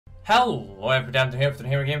Hello everybody, here for the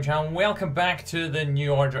Hero Game Channel. Welcome back to the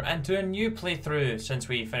New Order and to a new playthrough since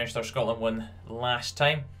we finished our Scotland one last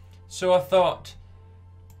time. So I thought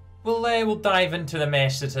we'll dive into the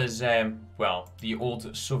mess that is, well, the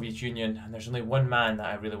old Soviet Union, and there's only one man that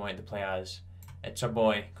I really wanted to play as. It's our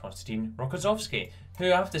boy, Konstantin Rokossovsky, who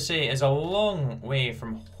I have to say is a long way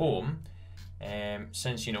from home,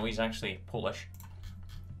 since, you know, he's actually Polish.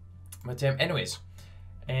 But anyways,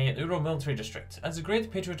 the Ural military district. As the Great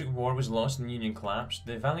Patriotic War was lost and the Union collapsed,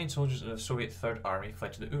 the valiant soldiers of the Soviet Third Army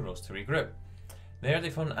fled to the Urals to regroup. There they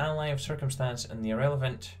found an ally of circumstance in the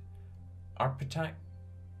irrelevant Arapnik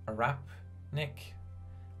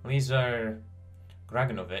Lizar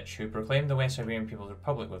Gragonovich, who proclaimed the West Siberian People's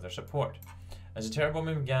Republic with their support. As the terror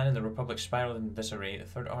bombing began and the Republic spiraled in disarray, the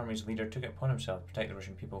Third Army's leader took it upon himself to protect the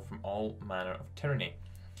Russian people from all manner of tyranny.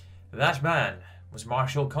 That man was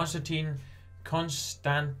Marshal Konstantinovich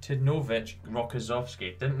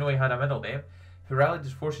Rokossovsky. Didn't know he had a middle name. Who rallied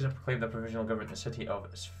his forces and proclaimed a provisional government in the city of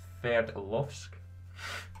Sverdlovsk.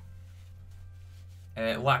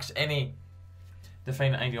 It lacks any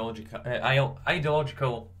defined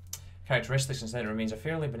ideological characteristics. Instead, it remains a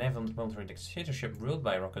fairly benevolent military dictatorship ruled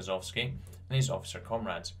by Rokossovsky and his officer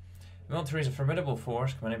comrades. The military is a formidable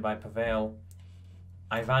force commanded by Pavel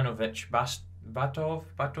Ivanovich Batov.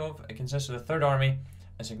 It consists of the Third Army,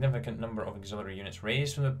 a significant number of auxiliary units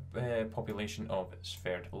raised from the population of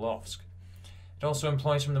Sverdlovsk. It also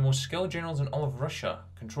employs some of the most skilled generals in all of Russia.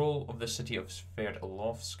 Control of the city of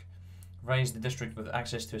Sverdlovsk provides the district with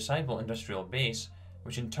access to a sizable industrial base,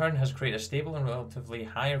 which in turn has created a stable and relatively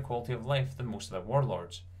higher quality of life than most of the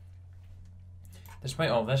warlords.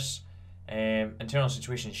 Despite all this, internal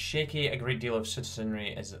situation is shaky. A great deal of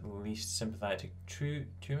citizenry is at least sympathetic to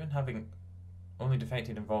Tumen, having only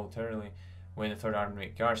defected involuntarily when the Third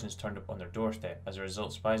Army garrisons turned up on their doorstep. As a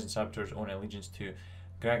result, spies and saboteurs owing allegiance to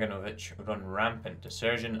Gragonovich run rampant.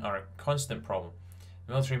 Desertion are a constant problem.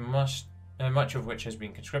 The military, much of which has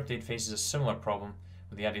been conscripted, faces a similar problem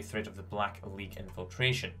with the added threat of the Black League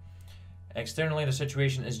infiltration. Externally, the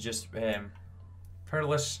situation is just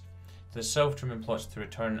perilous. The self-trimming plots to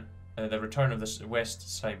return the return of the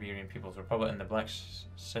West Siberian People's Republic and the Black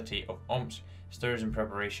City of Omsk stirs in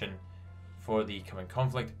preparation for the coming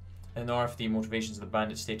conflict. In the north, the motivations of the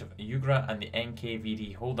bandit state of Yugra and the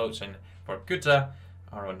NKVD holdouts in Vorkuta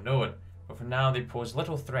are unknown, but for now they pose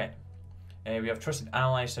little threat. We have trusted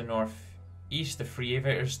allies to the north-east. The Free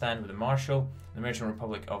Aviators stand with the Marshal. The Merchant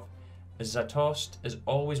Republic of Zatost is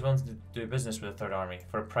always willing to do business with the Third Army,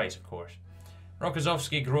 for a price, of course.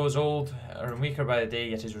 Rokossovsky grows old or weaker by the day,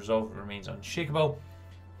 yet his resolve remains unshakable.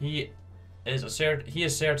 He is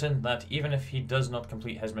certain that even if he does not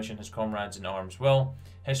complete his mission, his comrades in arms will.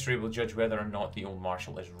 History will judge whether or not the old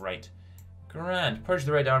Marshal is right. Grand. Purge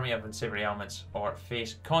the Red Army of unsavory elements or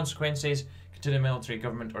face consequences, continue a military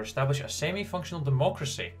government, or establish a semi-functional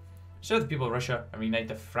democracy. Serve the people of Russia and reunite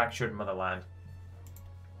the fractured motherland.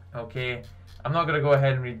 Okay, I'm not going to go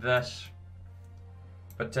ahead and read this.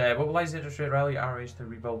 But mobilize the industry, rally armies to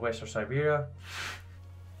rebuild Western Siberia.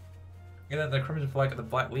 Get the Crimson Flag of the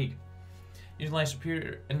Black League. Utilize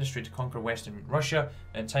superior industry to conquer Western Russia.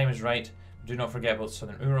 And time is right. Do not forget about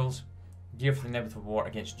Southern Urals. Gear for the inevitable war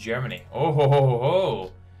against Germany. Oh ho ho ho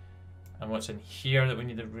ho! And what's in here that we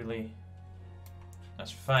need to really... That's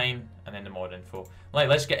fine. And then the mod info. Right,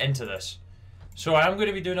 let's get into this. So I'm going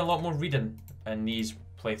to be doing a lot more reading in these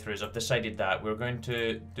playthroughs. I've decided that we're going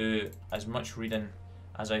to do as much reading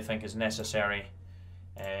as I think is necessary.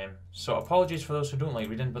 So apologies for those who don't like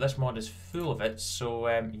reading, but this mod is full of it. So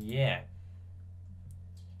yeah.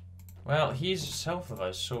 Well, he's south of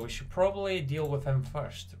us, so we should probably deal with him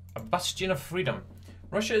first. A bastion of freedom.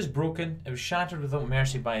 Russia is broken. It was shattered without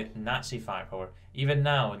mercy by Nazi firepower. Even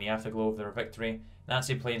now, in the afterglow of their victory,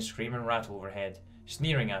 Nazi planes scream and rattle overhead,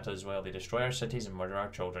 sneering at us while they destroy our cities and murder our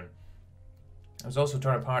children. It was also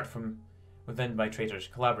torn apart from within by traitors,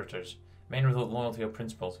 collaborators, men without loyalty or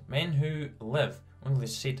principles, men who live only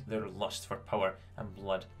to sate their lust for power and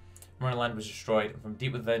blood. Motherland was destroyed, and from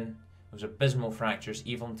deep within, those abysmal fractures,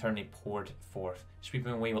 evil and tyranny poured forth,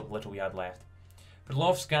 sweeping away what little we had left.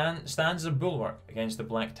 Sverdlovsk stands as a bulwark against the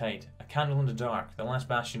black tide, a candle in the dark, the last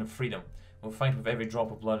bastion of freedom. We'll fight with every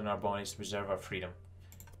drop of blood in our bodies to preserve our freedom.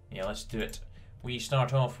 Yeah, let's do it. We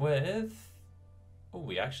start off with... Oh,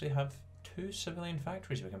 we actually have 2 civilian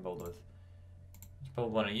factories we can build with. Let's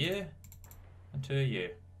build one of you, and 2 of you.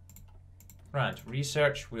 Right,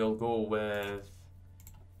 research, we'll go with...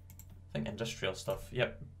 I think industrial stuff,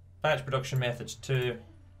 yep. Batch production methods 2,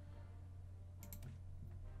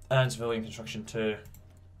 and civilian construction 2.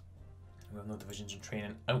 We have no divisions in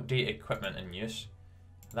training. Outdated equipment in use.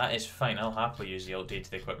 That is fine. I'll happily use the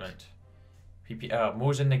outdated equipment.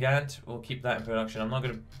 Mosin Nagant, we'll keep that in production. I'm not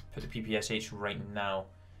going to put the PPSH right now.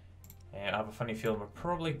 I have a funny feeling we're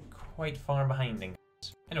probably quite far behind things.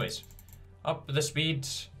 Anyways, up the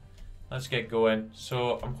speeds. Let's get going.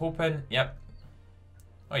 So I'm hoping, yep.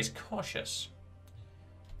 Oh, he's cautious.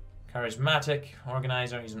 Charismatic,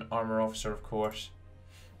 organizer. He's an armor officer, of course.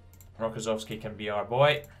 Rokossovsky can be our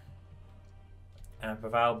boy. And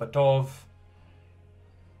Pavel Batov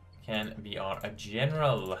can be our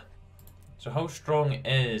general. So how strong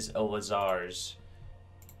is Lazar's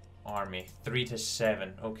army? 3 to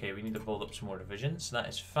 7. Okay, we need to build up some more divisions. That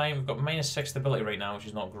is fine. We've got -6 stability right now, which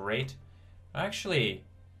is not great. Actually,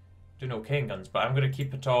 doing okay in guns, but I'm going to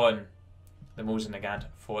keep it on the Mosin Nagant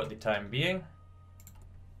for the time being.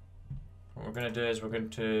 What we're going to do is we're going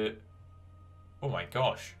to... Oh my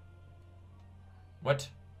gosh. What?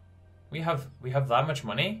 We have that much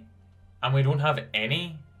money? And we don't have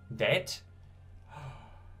any debt?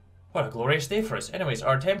 What a glorious day for us. Anyways,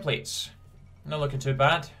 our templates. Not looking too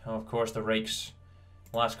bad. Oh, of course, the Reich's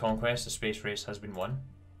last conquest, the space race, has been won.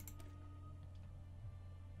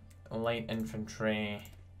 Light infantry.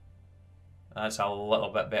 That's a little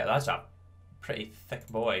bit better. That's a pretty thick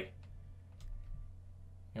boy.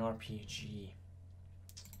 RPG.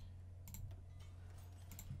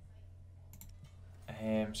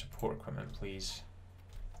 Support equipment, please.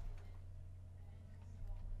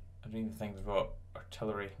 I don't even think we've got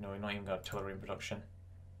artillery. No, we've not even got artillery in production.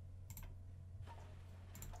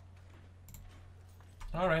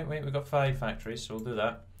 Alright, wait, we've got 5 factories, so we'll do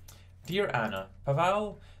that. Dear Anna,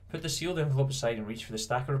 Pavel put the sealed envelope aside and reached for the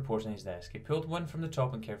stack of reports on his desk. He pulled one from the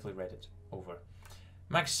top and carefully read it over.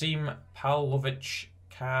 Maxim Pavlovich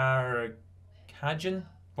Karkagin,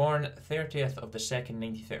 born 30th of the 2nd,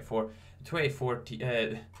 1934,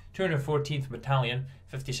 214th Battalion,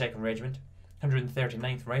 52nd Regiment,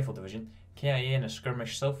 139th Rifle Division, KIA in a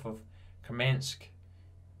skirmish south of Kamensk,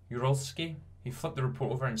 Uralsky. He flipped the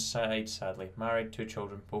report over and sighed sadly. Married, 2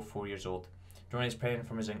 children, both 4 years old. Drawing his pen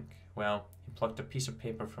from his ink, well, he plucked a piece of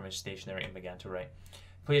paper from his stationery and began to write.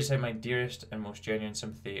 Please accept my dearest and most genuine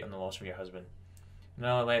sympathy on the loss of your husband.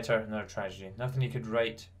 Another letter, another tragedy. Nothing he could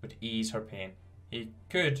write would ease her pain. He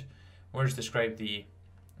could. Words describe the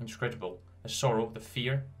indescribable, the sorrow, the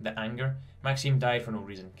fear, the anger. Maxime died for no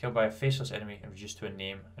reason, killed by a faceless enemy and reduced to a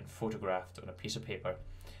name and photographed on a piece of paper.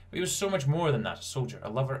 But he was so much more than that, a soldier, a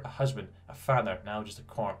lover, a husband, a father, now just a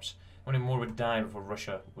corpse. How many more would die before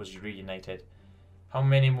Russia was reunited? How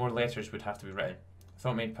many more letters would have to be written? The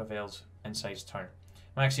thought made Pavel's insides turn.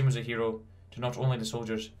 Maxime was a hero to not only the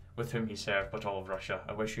soldiers with whom he served, but all of Russia.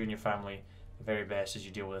 I wish you and your family the very best as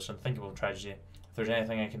you deal with this unthinkable tragedy. If there's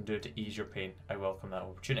anything I can do to ease your pain, I welcome that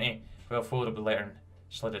opportunity. Pavel folded up the letter and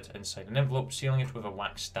slid it inside an envelope, sealing it with a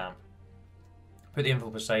wax stamp. Put the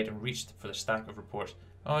envelope aside and reached for the stack of reports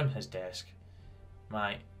on his desk.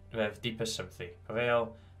 My with deepest sympathy,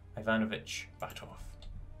 Pavel Ivanovich Batov.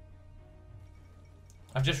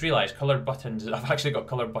 I've just realised coloured buttons. I've actually got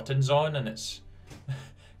coloured buttons on, and it's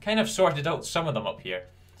kind of sorted out some of them up here.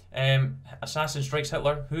 Assassin strikes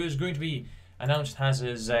Hitler. Who is going to be announced as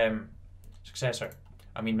his successor?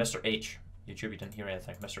 I mean, Mr. H. YouTube, you didn't hear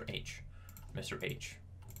anything. Mr. H. Mr. H.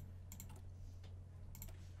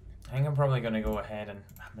 I think I'm probably going to go ahead and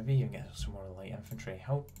maybe even get some more light infantry.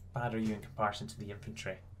 How bad are you in comparison to the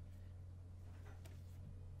infantry?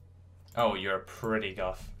 Oh, you're pretty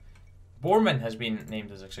guff. Bormann has been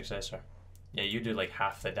named as a successor. Yeah, you do like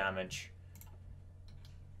half the damage.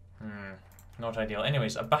 Not ideal.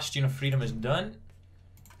 Anyways, a bastion of freedom is done.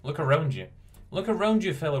 Look around you. Look around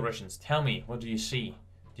you, fellow Russians. Tell me, what do you see?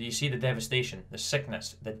 Do you see the devastation, the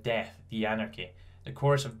sickness, the death, the anarchy, the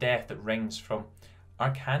chorus of death that rings from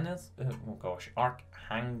Arkhangelsk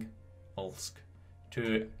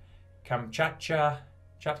to Kamchatka?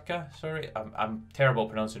 Sorry, I'm terrible at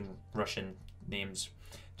pronouncing Russian names.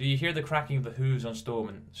 Do you hear the cracking of the hooves on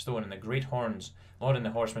stone and the great horns lauding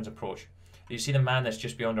the horseman's approach? Do you see the man that's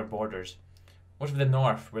just beyond our borders? What of the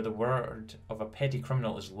north, where the word of a petty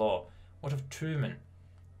criminal is law? What of Truman?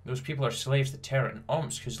 Those people are slaves to terror, and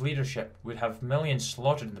Omsk, whose leadership would have millions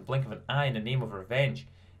slaughtered in the blink of an eye in the name of revenge.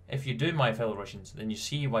 If you do, my fellow Russians, then you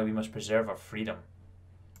see why we must preserve our freedom.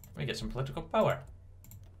 We get some political power.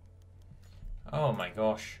 Oh my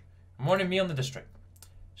gosh. A morning meal in the district.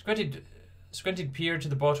 Squinted peered to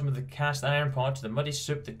the bottom of the cast iron pot to the muddy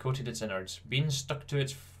soup that coated its innards. Beans stuck to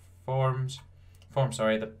its form,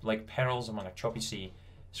 like pearls among a choppy sea.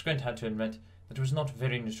 Squint had to admit that it was not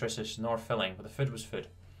very nutritious nor filling, but the food was food.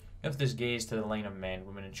 He lifted his gaze to the line of men,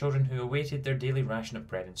 women and children who awaited their daily ration of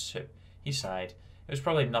bread and soup. He sighed. It was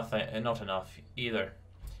probably not enough either.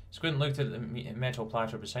 Squint looked at the metal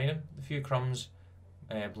platter beside him, the few crumbs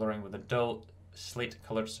blurring with a dull,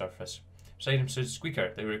 slate-coloured surface. Beside him stood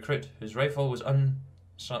Squeaker, the recruit, whose rifle was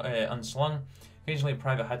unslung. Occasionally, a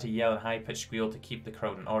private had to yell a high-pitched squeal to keep the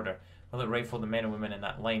crowd in order, while it rifled the men and women in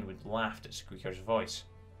that line would laugh at Squeaker's voice.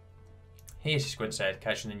 "Hey," Squint said,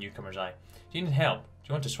 catching the newcomer's eye. "Do you need help? Do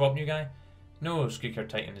you want to swap, new guy?" "No," Squeaker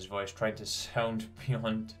tightened his voice, trying to sound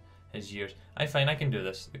beyond his years. "I'm fine, I can do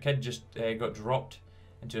this." The kid just got dropped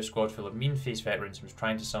into a squad full of mean-faced veterans and was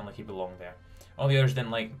trying to sound like he belonged there. All the others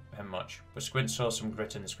didn't like him much, but Squint saw some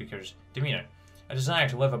grit in the Squeaker's demeanour, a desire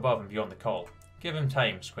to live above and beyond the call. "Give him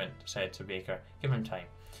time," Squint said to Baker. "Give him time."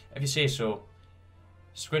 "If you say so."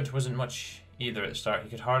 Squint wasn't much either at the start. He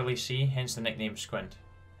could hardly see, hence the nickname Squint.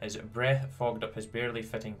 His breath fogged up his barely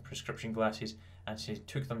fitting prescription glasses, and he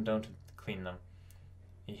took them down to clean them.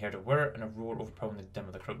 He heard a whir and a roar overpowering the dim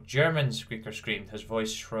of the crowd. "Germans!" Squeaker screamed, his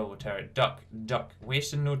voice shrill with terror. "Duck! Duck!"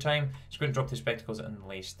 Wasting no time, Squint dropped his spectacles and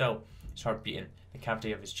lay still, his heart beating, the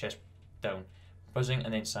cavity of his chest down, buzzing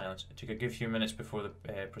and then silence. It took a good few minutes before the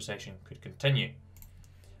procession could continue.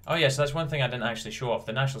 Oh yes, that's one thing I didn't actually show off.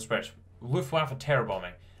 The national spirits. Luftwaffe terror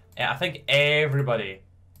bombing. I think everybody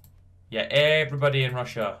in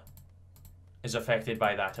Russia is affected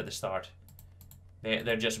by that at the start.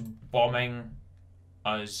 They're just bombing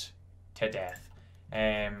us to death.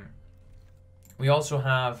 We also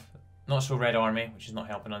have not so Red Army, which is not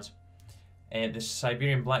helping us. The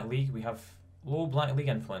Siberian Black League, we have low Black League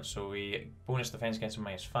influence, so we bonus defense against them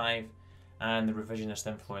 -5, and the revisionist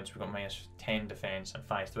influence, we've got -10 defense and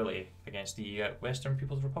 5 stability against the Western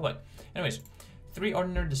People's Republic. Anyways, 3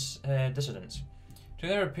 ordinary dissidents. To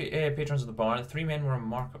their patrons of the bar, the 3 men were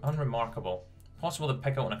unremarkable, possible to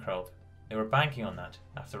pick out in a crowd. They were banking on that,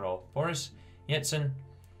 after all. Boris Yeltsin,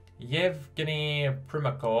 Yevgeny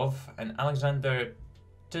Primakov, and Alexander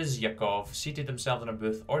Tyzyakov seated themselves in a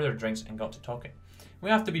booth, ordered drinks, and got to talking. "We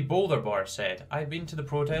have to be bolder," Boris said. "I've been to the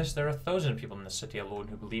protests. There are 1,000 people in this city alone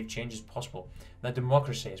who believe change is possible, that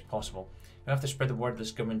democracy is possible. We have to spread the word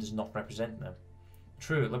this government does not represent them.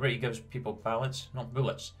 True, liberty gives people ballots, not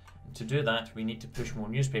bullets. And to do that, we need to push more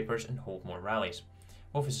newspapers and hold more rallies."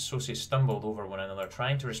 Both his associates stumbled over one another,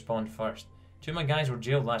 trying to respond first. "2 of my guys were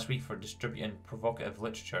jailed last week for distributing provocative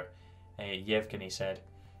literature," Yevgeny said.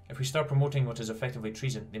 "If we start promoting what is effectively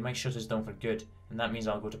treason, they might shut us down for good, and that means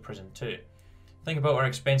I'll go to prison too." "Think about our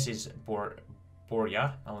expenses,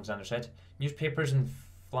 Borya," Alexander said. "Newspapers and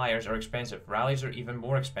flyers are expensive. Rallies are even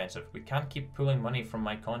more expensive. We can't keep pulling money from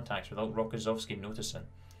my contacts without Rokossovsky noticing.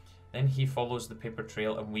 Then he follows the paper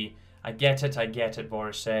trail and we—" I get it,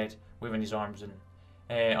 Boris said, waving his arms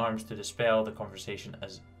to dispel the conversation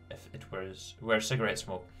as if it were cigarette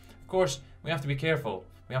smoke. "Of course, we have to be careful.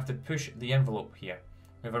 We have to push the envelope here.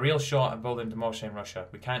 We have a real shot at building democracy in Russia.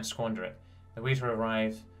 We can't squander it." The waiter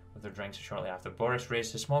arrived with their drinks shortly after. Boris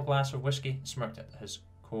raised his small glass of whiskey and smirked at his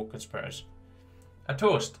co-conspirators. "A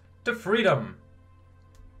toast to freedom!"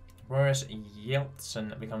 Boris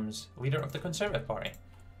Yeltsin becomes leader of the Conservative Party.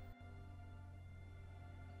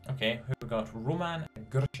 Okay, who we got? Roman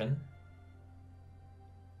Grushin.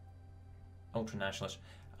 Ultra-nationalist.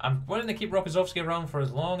 I'm willing to keep Rokossovsky around for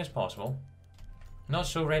as long as possible. Not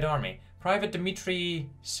so Red Army. Private Dmitry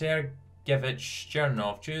Sergeyevich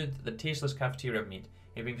Chernov chewed the tasteless cafeteria meat.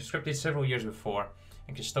 He had been conscripted several years before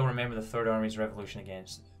and could still remember the Third Army's revolution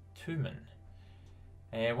against Tumen.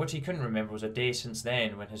 What he couldn't remember was a day since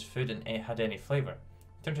then when his food had any flavour.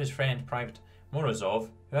 He turned to his friend, Private Morozov,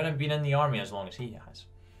 who hadn't been in the army as long as he has.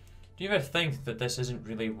 "Do you ever think that this isn't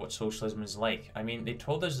really what socialism is like? I mean, they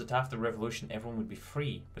told us that after the revolution everyone would be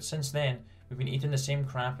free, but since then we've been eating the same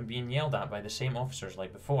crap and being yelled at by the same officers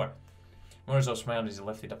like before." Morozov smiled as he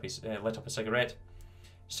lit up a cigarette.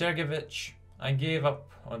 "Sergeyevich, I gave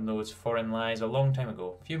up on those foreign lies a long time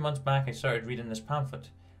ago. A few months back I started reading this pamphlet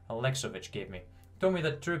Alexovich gave me. He told me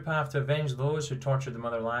that true path to avenge those who tortured the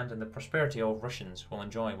motherland and the prosperity all Russians will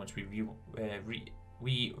enjoy once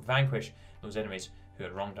we vanquish those enemies who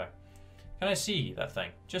had wronged her." "Can I see that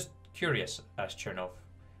thing? Just curious," asked Chernov.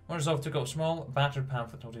 Morozov took out a small, battered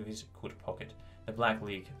pamphlet out of his coat pocket. "The Black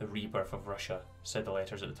League, the rebirth of Russia," said the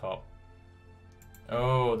letters at the top.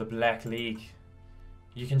 "Oh, the Black League.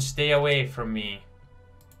 You can stay away from me."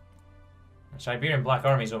 The Siberian Black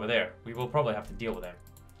Army's over there. We will probably have to deal with them.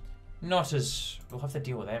 Not as... We'll have to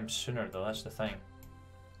deal with them sooner, though. That's the thing.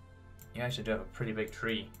 You actually do have a pretty big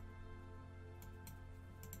tree.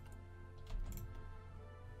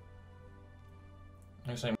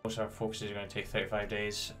 Looks like most of our focuses are going to take 35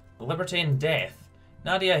 days. Liberty and death.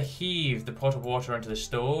 Nadia heaved the pot of water into the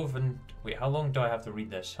stove and... Wait, how long do I have to read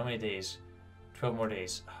this? How many days? 12 more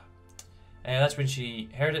days. That's when she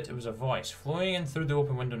heard it. It was a voice flowing in through the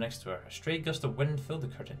open window next to her. A stray gust of wind filled the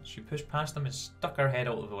curtains. She pushed past them and stuck her head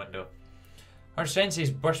out of the window. Her senses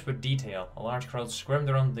burst with detail. A large crowd squirmed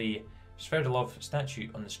around the Sverdlovsk statue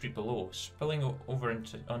on the street below, spilling over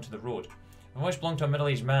onto the road. The voice belonged to a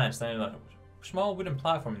middle-aged man standing on a small wooden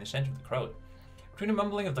platform in the centre of the crowd. Between the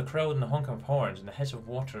mumbling of the crowd and the honk of horns and the hiss of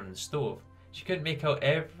water on the stove, she couldn't make out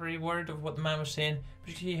every word of what the man was saying,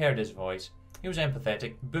 but she heard his voice. He was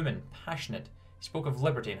empathetic, booming, passionate. He spoke of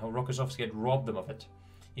liberty and how Rokossovsky had robbed them of it.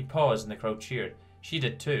 He paused and the crowd cheered. She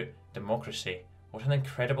did too. Democracy. What an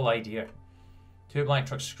incredible idea. Two black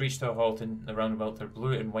trucks screeched to a halt in the roundabout, their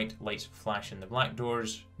blue and white lights flashing. The back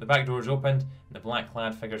doors opened, and the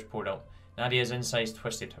black-clad figures poured out. Nadia's insides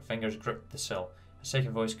twisted, her fingers gripped the sill. A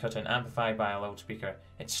second voice cut in, amplified by a loudspeaker.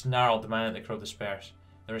 It snarled, demanding that the crowd disperse.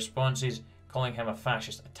 The responses, calling him a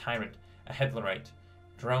fascist, a tyrant, a Hitlerite,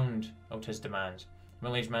 drowned out his demands. The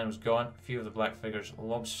middle-aged man was gone. A few of the black figures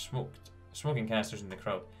lobbed smoking canisters in the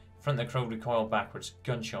crowd. In front of the crowd recoiled backwards.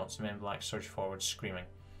 Gunshots. The men in black surged forward, screaming.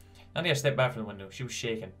 Nadia stepped back from the window. She was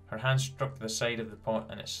shaken. Her hand struck the side of the pot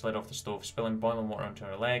and it slid off the stove, spilling boiling water onto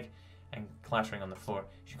her leg and clattering on the floor.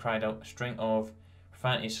 She cried out. A string of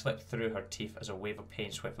profanity slipped through her teeth as a wave of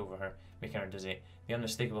pain swept over her, making her dizzy. The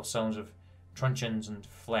unmistakable sounds of truncheons and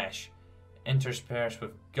flesh, interspersed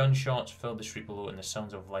with gunshots, filled the street below, and the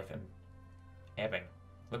sounds of life ebbing.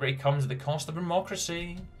 Liberty comes at the cost of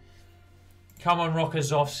democracy. Come on,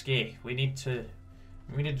 Rokossovsky. We need to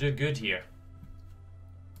do good here.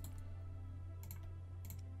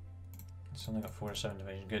 It's only got 4 or 7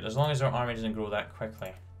 divisions. Good. As long as our army doesn't grow that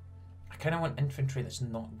quickly. I kind of want infantry that's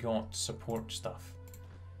not got support stuff.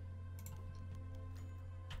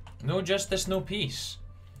 No justice, no peace.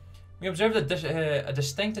 We observed a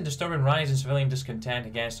distinct and disturbing rise in civilian discontent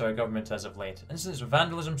against our government as of late. Incidents of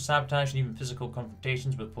vandalism, sabotage, and even physical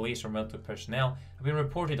confrontations with police or military personnel have been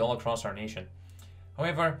reported all across our nation.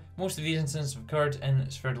 However, most of these incidents have occurred in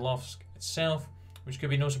Sverdlovsk itself, which could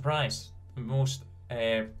be no surprise. The most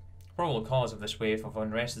probable cause of this wave of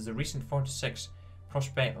unrest is the recent 46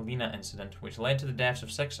 Prospect Lena incident, which led to the deaths of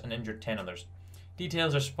 6 and injured 10 others.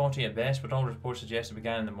 Details are spotty at best, but all reports suggest it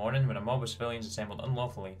began in the morning when a mob of civilians assembled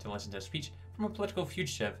unlawfully to listen to a speech from a political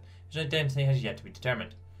fugitive whose identity has yet to be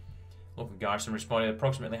determined. Local garrison responded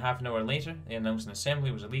approximately half an hour later. They announced an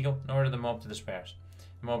assembly was illegal and ordered the mob to disperse.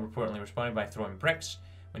 The mob reportedly responded by throwing bricks.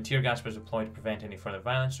 When tear gas was deployed to prevent any further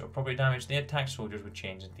violence or property damage, they attacked soldiers with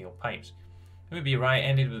chains and steel pipes. The would-be riot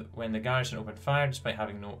ended when the garrison opened fire despite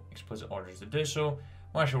having no explicit orders to do so.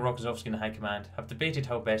 Marshal Rokossovsky and the High Command have debated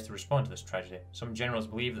how best to respond to this tragedy. Some generals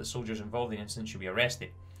believe that the soldiers involved in the incident should be arrested.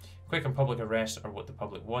 Quick and public arrests are what the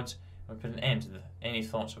public wants and would put an end to any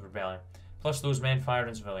thoughts of rebellion. Plus, those men fired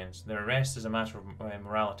on civilians. Their arrest is a matter of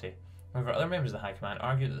morality. However, other members of the High Command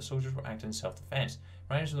argue that the soldiers were acting in self-defense.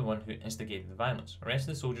 Ryan's the one who instigated the violence.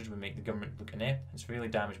 Arresting the soldiers would make the government look inept and severely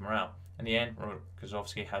damage morale. In the end,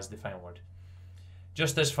 Rokossovsky has the final word.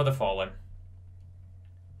 Justice for the fallen.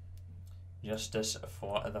 Justice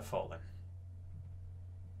for the fallen.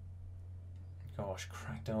 Gosh,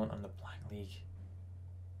 crackdown on the Black League.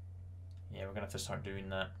 Yeah, we're gonna have to start doing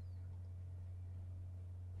that.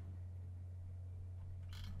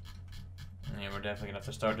 Yeah, we're definitely gonna have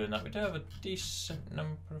to start doing that. We do have a decent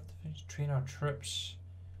number of divisions. Train our troops.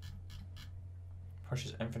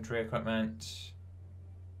 Purchase infantry equipment.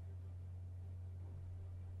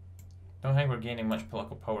 Don't think we're gaining much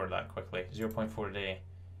political power that quickly. 0.4 a day.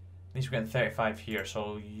 At least we're getting 35 here, so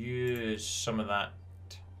I'll use some of that.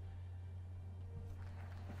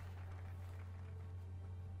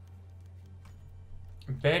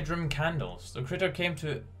 Bedroom candles. The critter came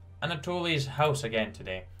to Anatoly's house again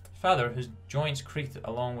today. His father, whose joints creaked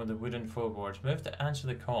along with the wooden floorboards, moved to answer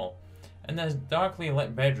the call. In the darkly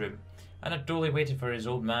lit bedroom, Anatoly waited for his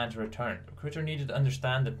old man to return. The critter needed to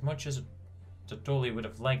understand that much as Anatoly would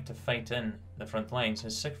have liked to fight in the front lines,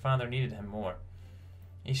 his sick father needed him more.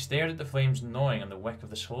 He stared at the flames gnawing on the wick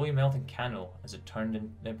of the slowly melting candle as it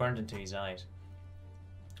burned into his eyes.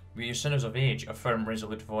 "We are sinners of age," a firm,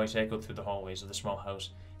 resolute voice echoed through the hallways of the small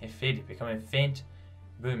house. It faded, becoming faint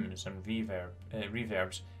booms and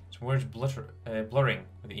reverbs, its words blurring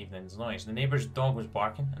with the evening's noise. The neighbour's dog was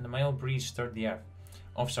barking, and the mild breeze stirred the earth.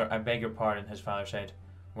 "Officer, I beg your pardon," his father said,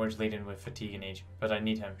 words laden with fatigue and age. "But I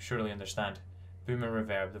need him. Surely understand." Boom and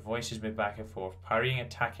reverb, the voices moved back and forth, parrying,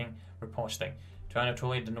 attacking, riposting. To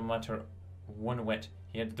Anatoly, no matter one whit,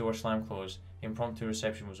 he had the door slammed closed. The impromptu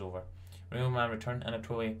reception was over. When the old man returned,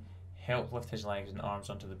 Anatoly helped lift his legs and arms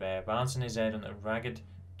onto the bed, balancing his head on a ragged,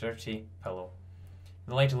 dirty pillow.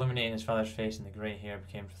 The light illuminating his father's face and the grey hair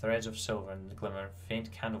became threads of silver in the glimmer of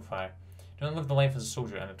faint candle fire. Do not live the life as a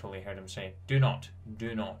soldier, Anatoly heard him say. Do not.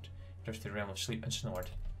 Drift to the realm of sleep and snored.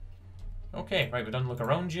 Okay, right, we're done. Look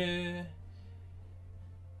around you.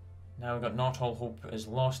 Now we've got not all hope is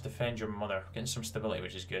lost. Defend your mother. Getting some stability,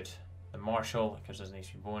 which is good. The Marshal gives us an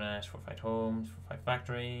HP bonus. 4-5 homes, 4-5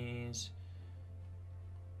 factories.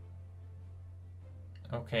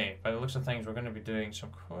 Okay, by the looks of things, we're going to be doing some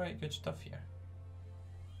quite good stuff here.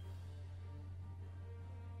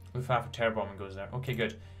 Luftwaffe terror bombing goes there. Okay,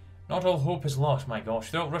 good. Not all hope is lost, my gosh.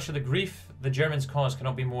 Throughout Russia, the grief the Germans cause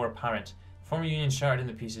cannot be more apparent. The former Union shattered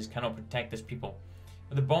into pieces cannot protect this people.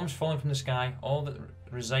 With the bombs falling from the sky, all that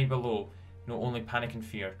reside below know only panic and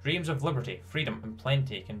fear. Dreams of liberty, freedom, and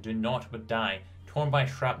plenty can do naught but die, torn by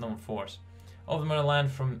shrapnel and force. All of them on a land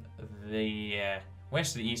from the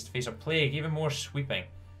west to the east face a plague even more sweeping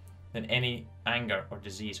than any anger or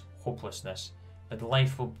disease, hopelessness. That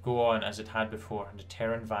life will go on as it had before, under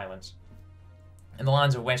terror and violence. In the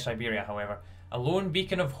lands of West Siberia, however, a lone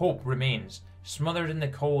beacon of hope remains, smothered in the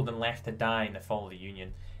cold and left to die in the fall of the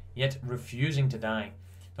Union, yet refusing to die.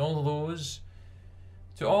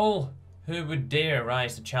 To all who would dare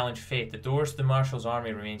rise to challenge fate, the doors to the Marshal's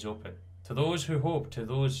army remains open. To those who hope, to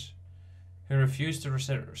those who refuse to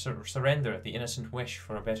surrender the innocent wish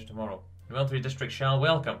for a better tomorrow, the military district shall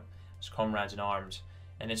welcome its comrades in arms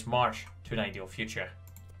in its march to an ideal future.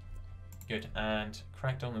 Good, and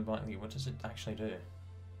Crackdown and Black League, what does it actually do?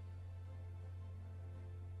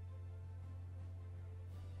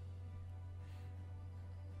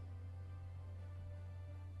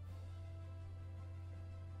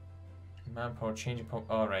 Manpower, change of power.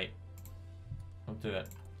 Alright. I'll do it.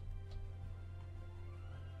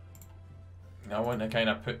 I want to kind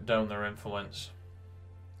of put down their influence.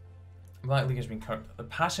 Black League has been curbed. The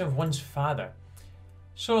passing of one's father.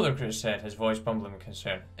 So, the recruiter said, his voice bumbling with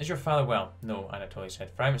concern. Is your father well? No, Anatoly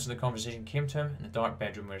said. Fragments of the conversation came to him in the dark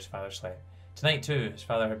bedroom where his father slept. Tonight, too, his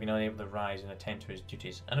father had been unable to rise and attend to his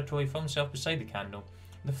duties. Anatoly found himself beside the candle,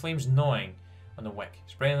 with the flames gnawing on the wick,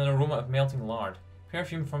 spreading an aroma of melting lard,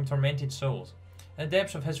 perfume from tormented souls. In the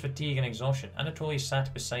depths of his fatigue and exhaustion, Anatoly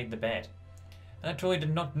sat beside the bed. Anatoly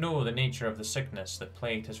did not know the nature of the sickness that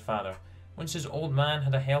plagued his father. Once his old man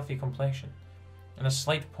had a healthy complexion, and a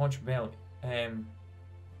slight paunched belly,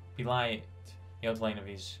 belied the outline of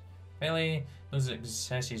his belly. Those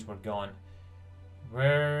excesses were gone.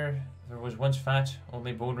 Where there was once fat,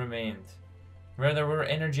 only bone remained. Where there were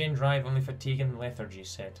energy and drive, only fatigue and lethargy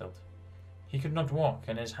settled. He could not walk,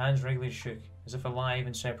 and his hands regularly shook, as if alive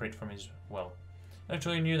and separate from his will.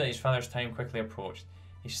 Anatoly knew that his father's time quickly approached.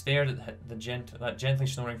 He stared at that gently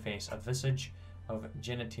snoring face, a visage of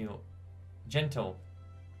gentle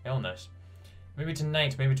illness. Maybe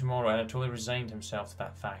tonight, maybe tomorrow, Anatoly resigned himself to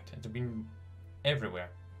that fact. It had been elsewhere,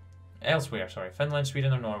 Finland,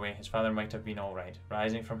 Sweden or Norway, his father might have been all right.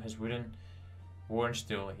 Rising from his wooden, worn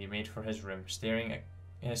stool, he made for his room, stealing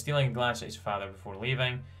a glance at his father before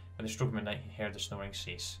leaving. With the stroke of midnight, he heard the snoring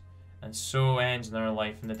cease. And so ends another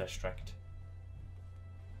life in the district.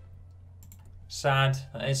 Sad.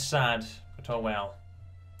 That is sad, but oh well.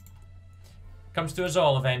 Comes to us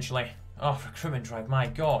all eventually. Oh, recruitment drive, my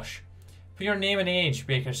gosh. Put your name and age,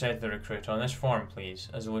 Baker said to the recruit, on this form, please.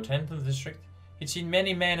 As a lieutenant of the district, he'd seen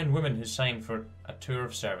many men and women who signed for a tour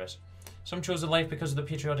of service. Some chose the life because of the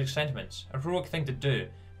patriotic sentiments, a heroic thing to do,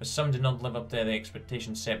 but some did not live up to the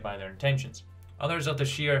expectations set by their intentions. Others of the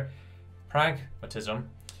sheer pragmatism.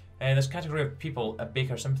 This category of people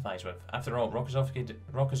Baker sympathised with. After all,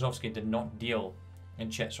 Rokossovsky did not deal in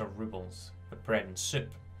chits or rubles, but bread and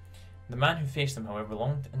soup. The man who faced him, however,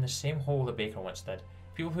 belonged in the same hole that Baker once did.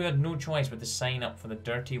 People who had no choice but to sign up for the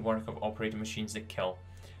dirty work of operating machines that kill.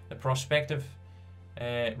 The prospective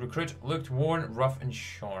recruit looked worn, rough and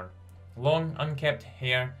shorn. Long, unkempt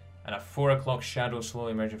hair and a 4 o'clock shadow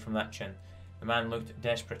slowly emerging from that chin. The man looked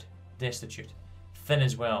desperate, destitute, thin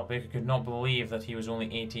as well. Baker could not believe that he was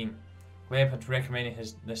only 18. Gleb had recommended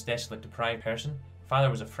this desolate, deprived person. Father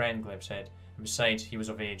was a friend, Gleb said, and besides, he was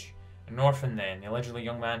of age. An orphan then. The allegedly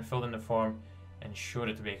young man filled in the form and showed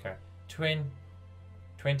it to Baker.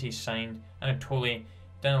 20 signed, Anatoly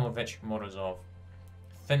Danilovich Morozov.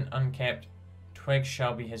 Thin, unkept, Twig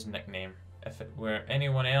shall be his nickname. If it were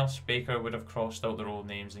anyone else, Baker would have crossed out their old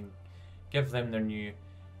names and give them their new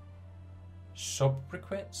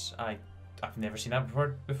sobriquets. I've never seen that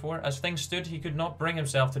before. As things stood, he could not bring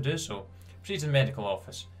himself to do so. Proceed to the medical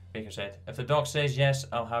office, Baker said. If the doc says yes,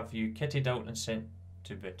 I'll have you kitted out and sent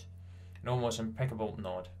to boot. An almost impeccable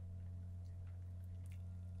nod.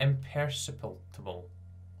 Imperceptible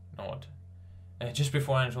nod. Just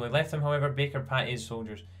before Anatoly left them, however, Baker patted his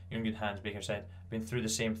soldiers. You're in good hands, Baker said. Been through the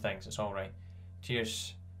same things, it's alright.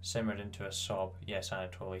 Tears simmered into a sob. Yes,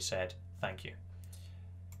 Anatoly said. Thank you.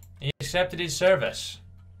 He accepted his service.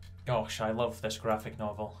 Gosh, I love this graphic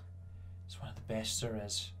novel. It's one of the best there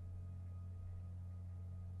is.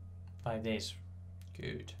 5 days.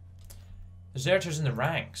 Good. Deserters in the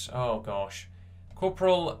ranks. Oh gosh.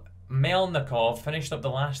 Corporal Melnikov finished up the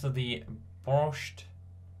last of the borscht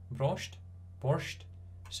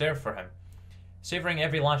served for him. Savouring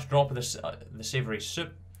every last drop of the savoury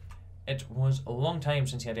soup, it was a long time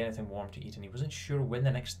since he had anything warm to eat, and he wasn't sure when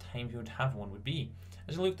the next time he would have one would be.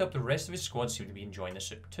 As he looked up, the rest of his squad seemed to be enjoying the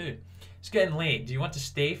soup too. It's getting late. Do you want to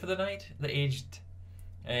stay for the night? The aged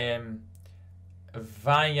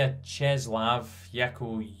Vyacheslav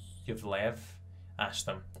Yakovlev asked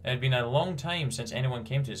them. It had been a long time since anyone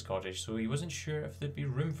came to his cottage, so he wasn't sure if there'd be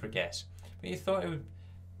room for guests, but he thought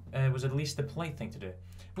it was at least the polite thing to do.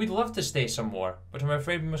 We'd love to stay some more, but I'm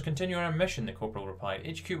afraid we must continue our mission, the corporal replied.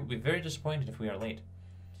 HQ will be very disappointed if we are late.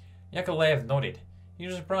 Yakovlev nodded. He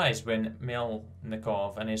was surprised when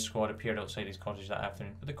Melnikov and his squad appeared outside his cottage that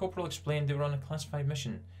afternoon, but the corporal explained they were on a classified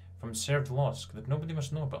mission from Sverdlovsk that nobody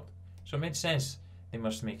must know about, so it made sense they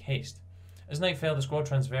must make haste. As night fell, the squad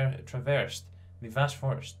traversed the vast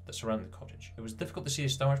forest that surrounded the cottage. It was difficult to see the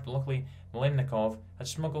stars, but luckily Melnikov had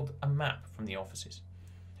smuggled a map from the offices.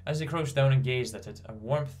 As they crouched down and gazed at it, a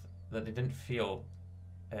warmth that they didn't feel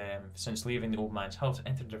since leaving the old man's house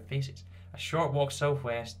entered their faces. A short walk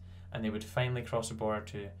southwest, and they would finally cross the border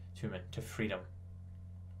to Tumen, to freedom.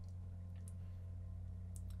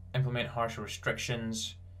 Implement harsher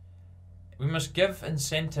restrictions. We must give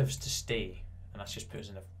incentives to stay. And that's just put us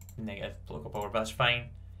in a negative political power, but that's fine.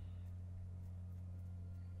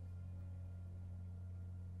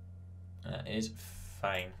 That is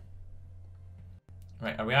fine.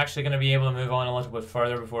 Right, are we actually going to be able to move on a little bit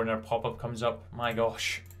further before another pop-up comes up? My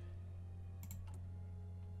gosh.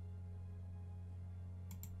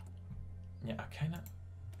 Yeah, I kind of...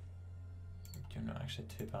 You're not actually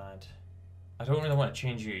too bad. I don't really want to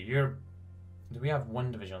change you. You're... Do we have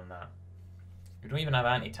one division on that? We don't even have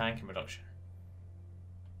anti-tank in production.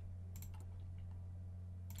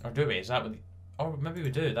 Or do we? Is that what the... Oh, maybe we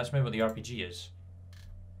do. That's maybe what the RPG is.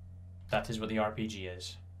 That is what the RPG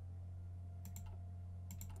is.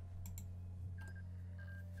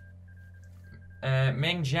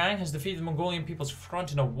 Meng Jiang has defeated the Mongolian People's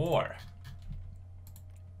Front in a war.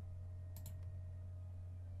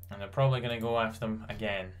 And they're probably going to go after them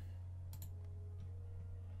again.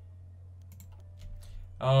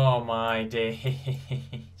 Oh my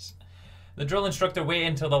days. The drill instructor waited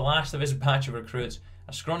until the last of his batch of recruits,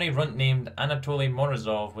 a scrawny runt named Anatoly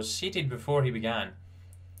Morozov, was seated before he began.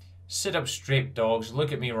 Sit up straight, dogs.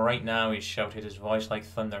 Look at me right now, he shouted, his voice like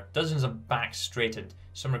thunder. Dozens of backs straightened.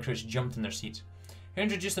 Some recruits jumped in their seats. He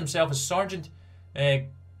introduced himself as Sergeant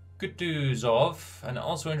Kutuzov, and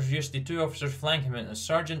also introduced the two officers flanking him as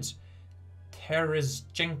Sergeants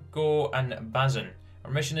Terezchenko and Bazin.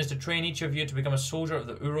 Our mission is to train each of you to become a soldier of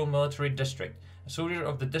the Ural Military District. A soldier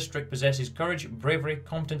of the district possesses courage, bravery,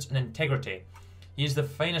 competence, and integrity. He is the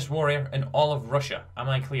finest warrior in all of Russia. Am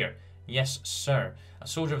I clear? Yes, sir. A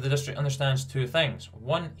soldier of the district understands two things.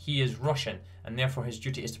 One, he is Russian, and therefore his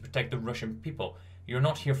duty is to protect the Russian people. You're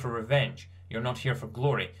not here for revenge. You're not here for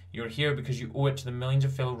glory. You're here because you owe it to the millions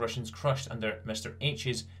of fellow Russians crushed under Mr.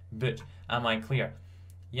 H's boot. Am I clear?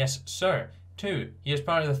 Yes, sir. Two, he is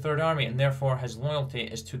part of the Third Army, and therefore his loyalty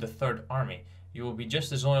is to the Third Army. You will be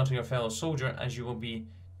just as loyal to your fellow soldier as you will be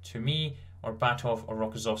to me, or Batov, or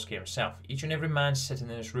Rokossovsky himself. Each and every man sitting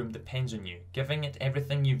in this room depends on you, giving it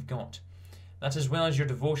everything you've got. That, as well as your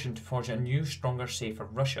devotion to forge a new, stronger, safer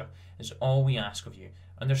Russia, is all we ask of you.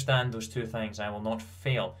 Understand those two things. I will not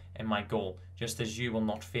fail in my goal, just as you will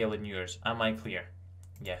not fail in yours. Am I clear?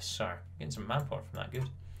 Yes, sir. Getting some manpower from that. Good.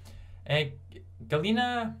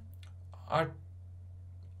 Galina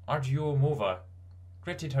Artyomova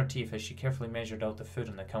gritted her teeth as she carefully measured out the food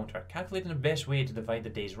on the counter, calculating the best way to divide the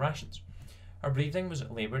day's rations. Her breathing was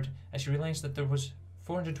laboured as she realised that there was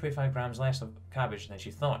 425 grams less of cabbage than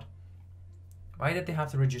she thought. Why did they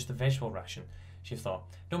have to reduce the vegetable ration? She thought.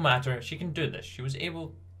 No matter, she can do this. She was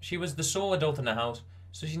the sole adult in the house,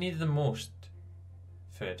 so she needed the most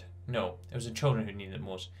food. No, it was the children who needed it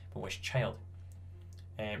most, but which child?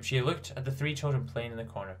 She looked at the three children playing in the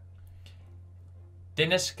corner.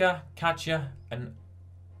 Deniska, Katya, and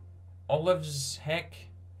Olive's heck.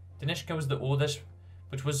 Deniska was the oldest,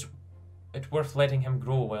 but was it worth letting him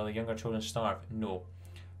grow while the younger children starved? No.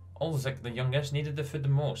 Olzik, the youngest, needed the food the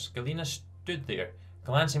most. Galina stood there,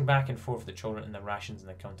 glancing back and forth at the children and the rations on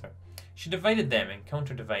the counter. She divided them and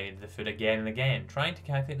counter-divided the food again and again, trying to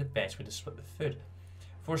calculate the best way to split the food,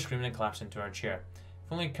 before screaming and collapsing into her chair.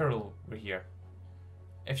 If only Kirill were here.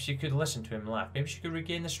 if she could listen to him laugh, maybe she could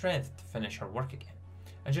regain the strength to finish her work again.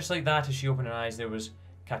 And just like that, as she opened her eyes, there was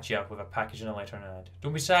Katya with a package and a letter in her hand.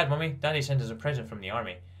 "Don't be sad, Mummy. Daddy sent us a present from the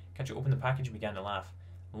army." Katya opened the package and began to laugh.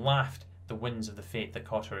 Laughed the winds of the fate that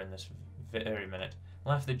caught her in this very minute.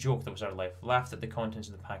 Laughed at the joke that was her life. Laughed at the contents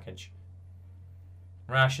of the package.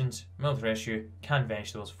 Rations, military issue, canned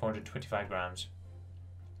vegetables, 425 grams.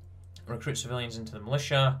 Recruit civilians into the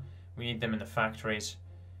militia. We need them in the factories.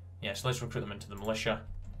 Yes, let's recruit them into the militia.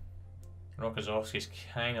 Rokossovsky's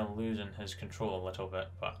kind of losing his control a little bit,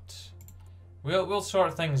 but we'll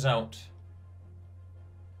sort things out.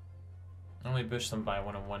 Only boost them by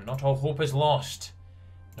 1 on 1. Not all hope is lost.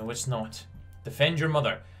 No, it's not. Defend your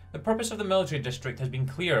mother. The purpose of the military district has been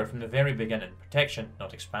clear from the very beginning. Protection,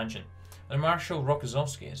 not expansion. And Marshal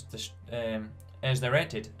Rokossovsky has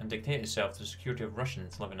directed and dictated itself to the security of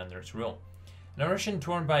Russians living under its rule. In a Russian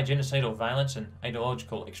torn by genocidal violence and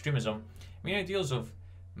ideological extremism, mere ideals of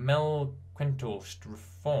Melquintost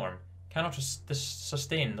reform cannot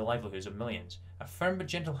sustain the livelihoods of millions. A firm but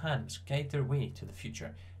gentle hand must guide their way to the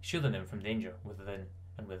future, shielding them from danger within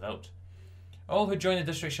and without. All who join the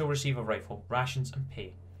district shall receive a rifle, rations, and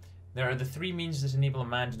pay. There are the 3 means that enable a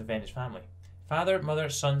man to defend his family: father, mother,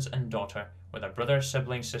 sons, and daughter, whether brother,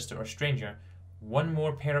 sibling, sister, or stranger. 1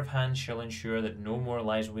 more pair of hands shall ensure that no more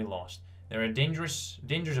lives will be lost. There are dangers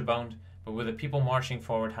abound, but with the people marching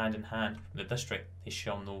forward hand in hand from the district, they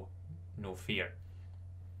shall know no fear.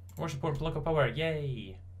 More support and political power,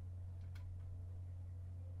 yay!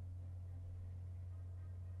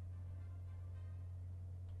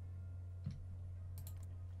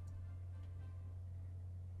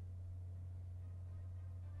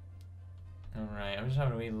 Alright, I'm just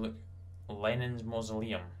having a wee look. Lenin's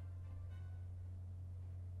mausoleum.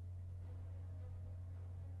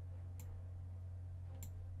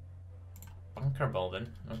 Bunker building,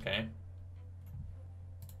 okay.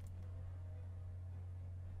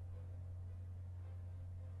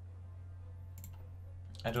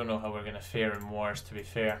 I don't know how we're going to fare in wars, to be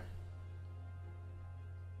fair.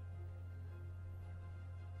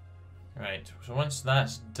 Right, so once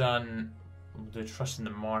that's done, we'll do trust in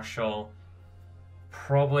the Marshal.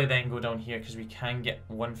 Probably then go down here because we can get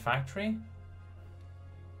 1 factory.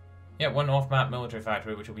 Yeah, 1 off-map military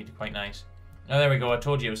factory, which will be quite nice. Oh, there we go. I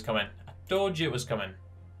told you it was coming. I told you it was coming.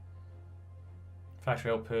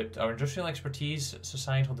 Factory output. Our industrial expertise,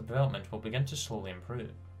 societal development will begin to slowly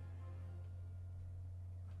improve.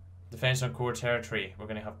 Defense on core territory. We're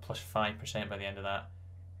going to have plus 5% by the end of that.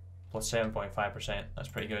 Plus 7.5%. That's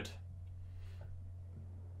pretty good.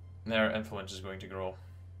 Their influence is going to grow.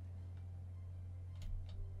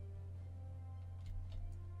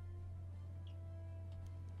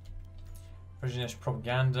 Revisionist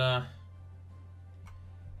propaganda.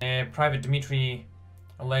 Private Dmitry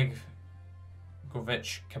Olegovich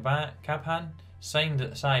Kaphan signed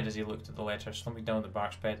aside as he looked at the letter, slumping down the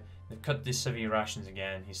bark's bed. "They've cut the civvy rations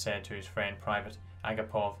again," he said to his friend Private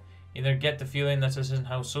Agapov. "Either get the feeling that this isn't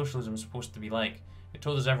how socialism is supposed to be like. They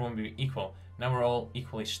told us everyone would be equal. Now we're all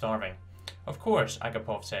equally starving." "Of course,"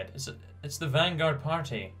 Agapov said. It's the vanguard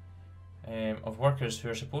party of workers who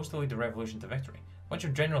are supposed to lead the revolution to victory. A bunch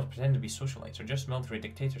of generals pretend to be socialites or just military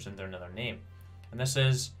dictators under another name. And this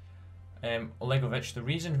is Olegovich. "The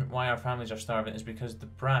reason why our families are starving is because the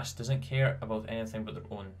brass doesn't care about anything but their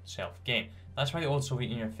own self-gain. That's why the old Soviet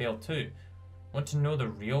Union failed too. Want to know the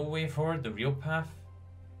real way forward, the real path?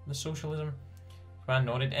 The socialism?" Kwan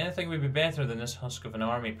nodded. "Anything would be better than this husk of an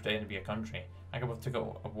army pretending to be a country." Agapov took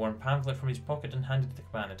a worn pamphlet from his pocket and handed it to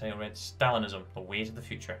Kwan. The title read, "Stalinism, the way to the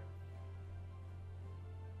future."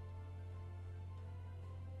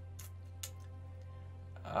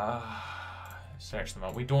 Search them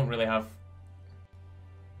out. We don't really have...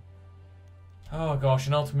 Oh gosh,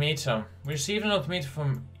 an ultimatum. We received an ultimatum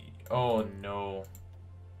from... Oh no.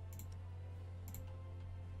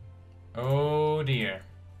 Oh dear.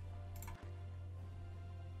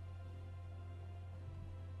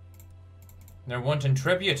 They're wanting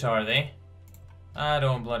tribute, are they? I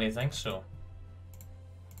don't bloody think so.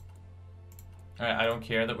 Alright, I don't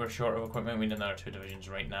care that we're short of equipment. We need another 2 divisions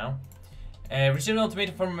right now. Received an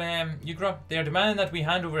ultimatum from Yugra. They are demanding that we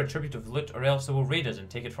hand over a tribute of loot, or else they will raid us and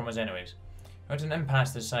take it from us anyways. We're at an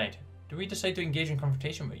impasse to decide. Do we decide to engage in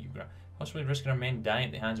confrontation with Yugra, possibly risking our men dying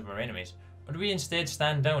at the hands of our enemies? Or do we instead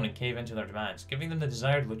stand down and cave into their demands, giving them the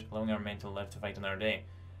desired loot, allowing our men to live to fight another day?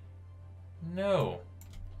 No.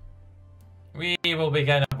 We will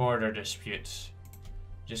begin a border dispute.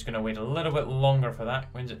 Just gonna wait a little bit longer for that.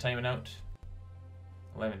 When's it timing out?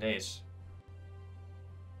 11 days.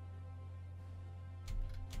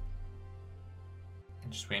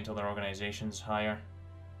 Just wait until their organization's higher.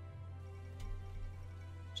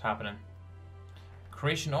 What's happening?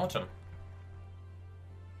 Croatian Autumn.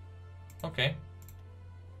 Okay.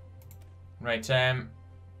 Right,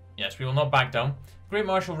 yes, we will not back down. Great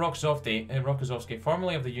Marshal Rokossovsky,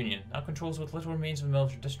 formerly of the Union, now controls what little remains of the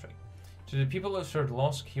military district. To the people of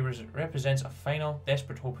Sverdlovsk, he represents a final,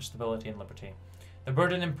 desperate hope of stability and liberty. The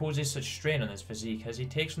burden imposes such strain on his physique as he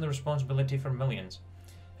takes on the responsibility for millions.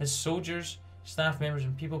 His soldiers, staff members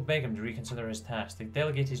and people beg him to reconsider his task. They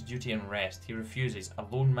delegate his duty and rest. He refuses, a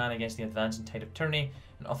lone man against the advancing tide of tyranny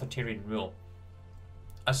and authoritarian rule.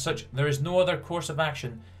 As such, there is no other course of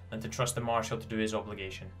action than to trust the Marshal to do his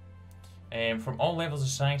obligation. From all levels of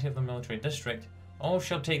society of the military district, all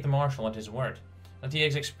shall take the Marshal at his word, that he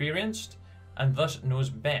is experienced and thus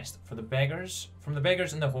knows best from the beggars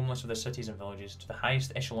and the homeless of the cities and villages to the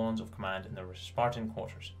highest echelons of command in the Spartan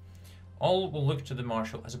quarters. All will look to the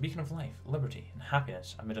Marshal as a beacon of life, liberty and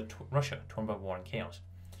happiness amid a Russia torn by war and chaos.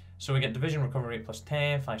 So we get division recovery rate plus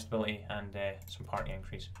 10, 5 stability and some party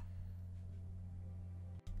increase.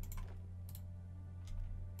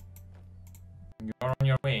 You're on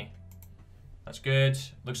your way. That's good.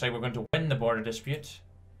 Looks like we're going to win the border dispute.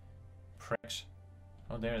 Pricks.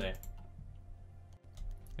 Oh, there they.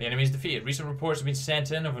 The enemy is defeated. Recent reports have been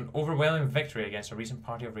sent in of an overwhelming victory against a recent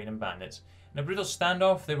party of raiding bandits. In a brutal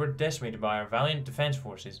standoff, they were decimated by our valiant defence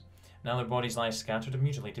forces. Now their bodies lie scattered and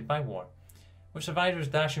mutilated by war. With survivors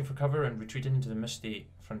dashing for cover and retreating into the misty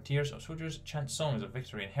frontiers, our soldiers chant songs of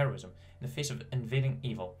victory and heroism in the face of invading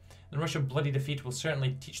evil. The Russian bloody defeat will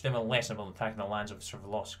certainly teach them a lesson about attacking the lands of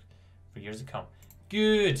Sverdlovsk for years to come.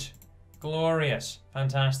 Good! Glorious!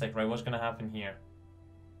 Fantastic. Right, what's going to happen here?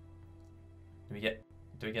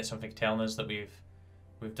 Do we get something telling us that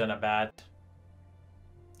we've done a bad?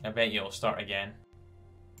 I bet you'll start again.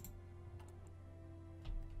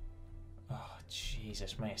 Oh,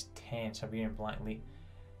 Jesus. Minus 10. Siberian Black Elite.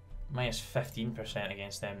 Minus 15%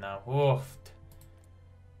 against them now. Oof.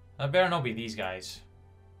 That better not be these guys.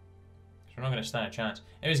 Because we're not going to stand a chance.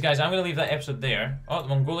 Anyways, guys, I'm going to leave that episode there. Oh, the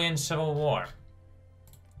Mongolian Civil War.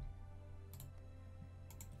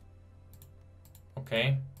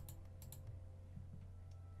 Okay.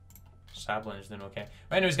 Sablin is doing okay.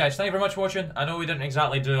 Right, anyways, guys, thank you very much for watching. I know we didn't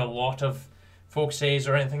exactly do a lot of folk says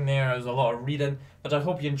or anything there. There was a lot of reading. But I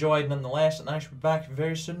hope you enjoyed nonetheless. And I shall be back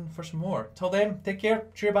very soon for some more. Till then, take care.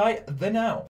 Cheer bye. The now.